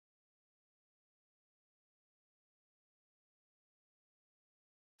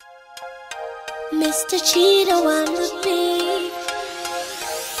Mr. Cheddah on the beat.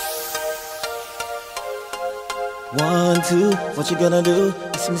 1, 2, what you gonna do?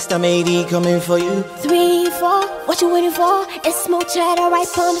 It's Mr. Matey coming for you. 3, 4, what you waiting for? It's smoked cheddar right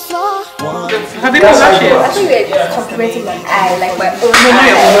on the floor. 1, 2. Have you done that shit? I think you're complimenting my eye, like my own.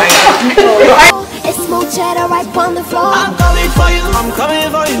 No, It's smoked cheddar right on the floor. I'm coming for you, I'm coming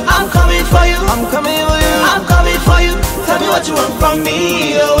for you, I'm coming for you, I'm coming for you, I'm coming for you. Tell me what you want from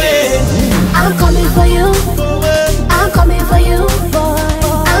me, away. I'm coming for you. I'm coming for you, boy.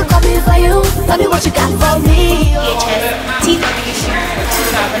 I'm coming for you. Tell me what you got for me. Teeth application.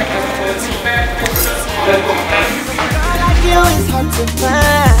 Like you is hard to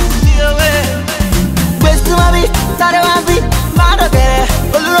find, away. Best to my beat, not a one beat, man, okay.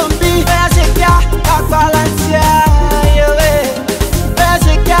 Olumbi, I shake ya, I balance ya, away. I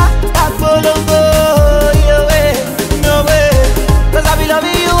shake ya, I follow, away. No way, 'cause I be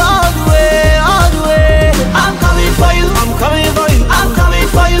loving you all the way, all the way. I'm coming for you, I'm coming for you, I'm coming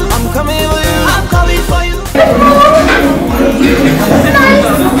for you, I'm coming for you, I'm coming for you.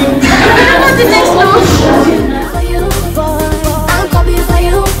 What's the next one? For you, boy. I'm coming for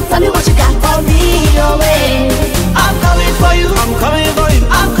you. Tell me what you got for me, away. I'm coming for you, I'm coming for you,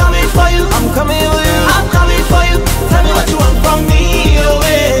 I'm coming for you, I'm coming for you, I'm coming for you. Tell me what you want from me,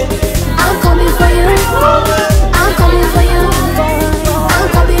 away. I'm coming for you. I'm coming for you, boy. I'm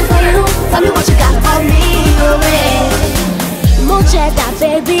coming for you. Tell me what you got for me, away. More cheddar,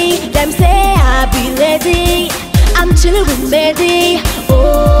 baby. Them say I be ready. I'm chilling with Mary.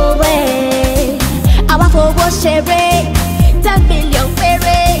 Oh, way. I want for what share 10 million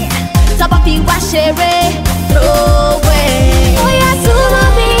query. Top of the wash no way. Oh yeah, sumo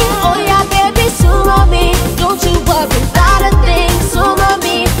me. Oh yeah, baby, sumo me. Don't you worry about a thing. Sumo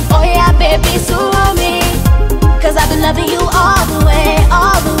me. Oh yeah, baby, sumo me. 'Cause I've been loving you all the way,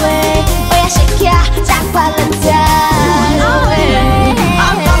 all the way. Oh yeah, shake ya, Jack Valentine. No way.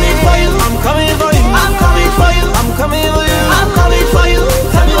 I'm coming for you, I'm coming for you, I'm coming for you, I'm coming for you, I'm coming for you.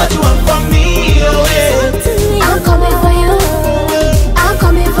 Tell me what you want from me, away. I'm coming for you. I'm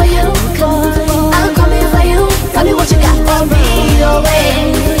coming for you. I'm coming for you. Tell me what you got for me, away.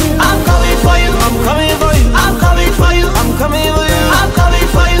 I'm coming for you, I'm coming for you, I'm coming for you, I'm coming for you, I'm coming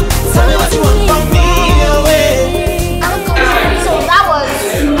for you. Tell me what you want from me, away. So that was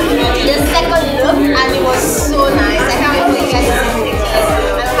the second look, and it was so nice. I can't wait for you guys to see the pictures.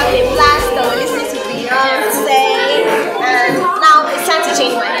 I'm having a blast. I will listen to Beyonce, and now it's time to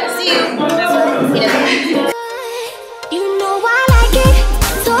change my hair. See you in a minute. You know I like it.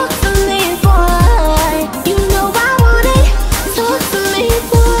 Talk to me, boy. You know I want it. Talk to me,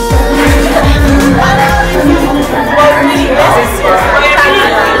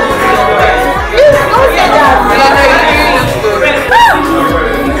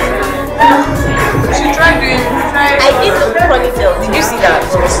 I did the ponytail. Did you see that?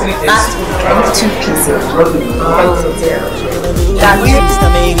 Last week, I did 2 pieces. Mr.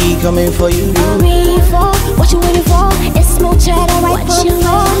 Matey coming for you. 3, 4, what you waiting for? It's smoked cheddar right on the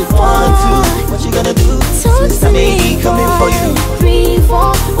floor. 1, 2, what you gonna do? Mr. Matey coming for you. 3,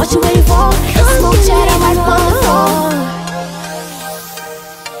 4, what you waiting for? It's smoked cheddar right on the floor.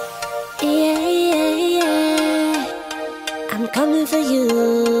 Yeah, yeah, yeah. I'm coming for you.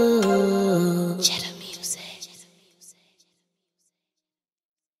 Cheddar music.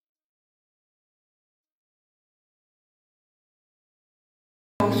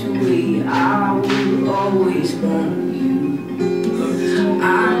 I will always want you. I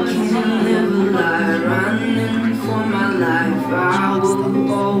can never lie, running for my life. I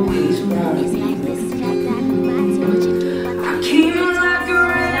will always want you. I came like a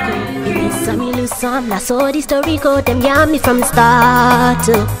wreck. Some you lose some, I saw the story go, them yummy from the start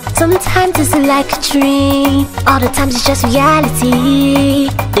too. Sometimes it's like a dream, all the times it's just reality.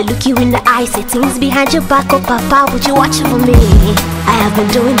 They look you in the eye, say things behind your back, oh papa, would you watch it for me? I have been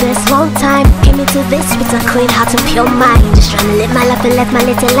doing this long time, came into this with a clean heart and pure mind. Just trying to live my life and let my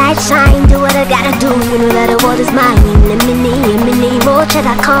little light shine. Do what I gotta do, you know that the world is mine. Let me need more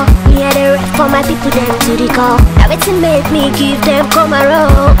cheddar call. Me had a rap for my people, them to the call. Now it's to make me give them come a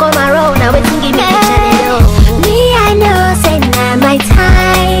roll. Now it's to give me cheddar. Me, I know, say now my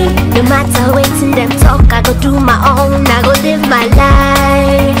time. No matter waiting them talk, I go do my own, I go live my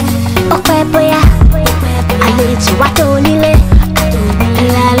life. Okay, boy, I need you, I don't need it.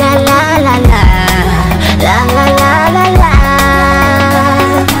 La la la la la, la la la la la.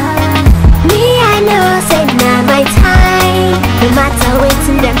 Me, I know, say now my time. No matter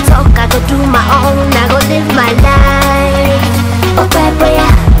waiting them talk, I go do my own, I go live my life. Okay, boy,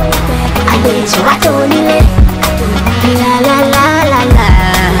 I need you, I don't need it. La la la la la,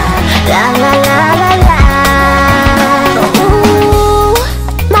 la la la.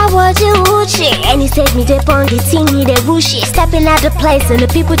 the teeny, they whooshy. Stepping out the place and the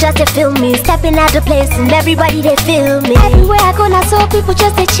people just they feel me. Stepping out the place and everybody they feel me. Everywhere I go now, so people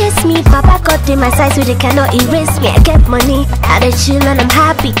just they chase me. Papa got in my side so they cannot erase me. I get money, I they chill and I'm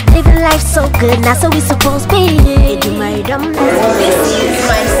happy. Living life so good now, so we supposed to be. This is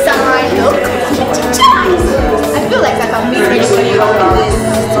my samurai look. I feel like I can meet anybody on this.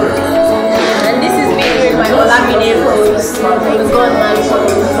 And this is me with my Olamide pose, my gunman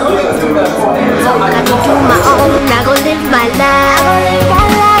pose. So I can do my own, I go live my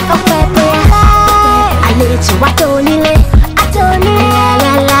life. Oh, baby, I need you, I don't need it. La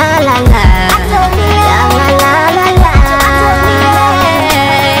la la la la. La la la la la.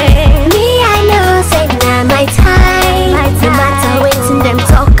 Me, I know, say now my time. No matter waiting them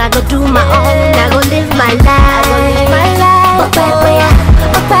talk, I go do my own, I go live my life. Oh, baby,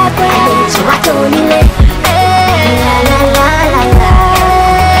 I need you, I don't need it. La la la la la.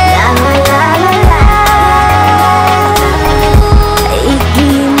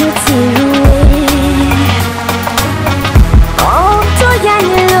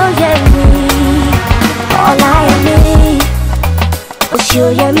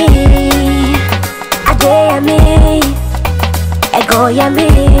 Yummy, Ade yummy, Ego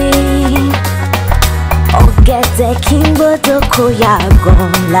yummy. Ogete kimbo doko ya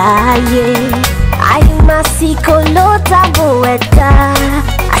gonlaye. I masiko lota boeta.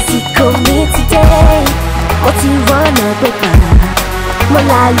 Asiko me today. Moti wanna bepa.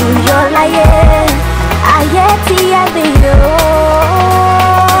 Molalu yolaye. Ayeti abiyo.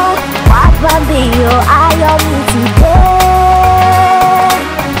 Wabambiyo ayomi today.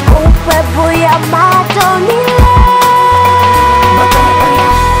 Boya matonile,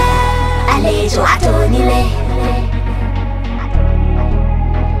 alejo atonile.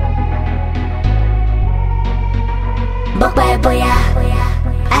 Boya,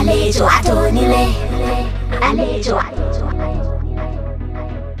 alejo atonile, alejo.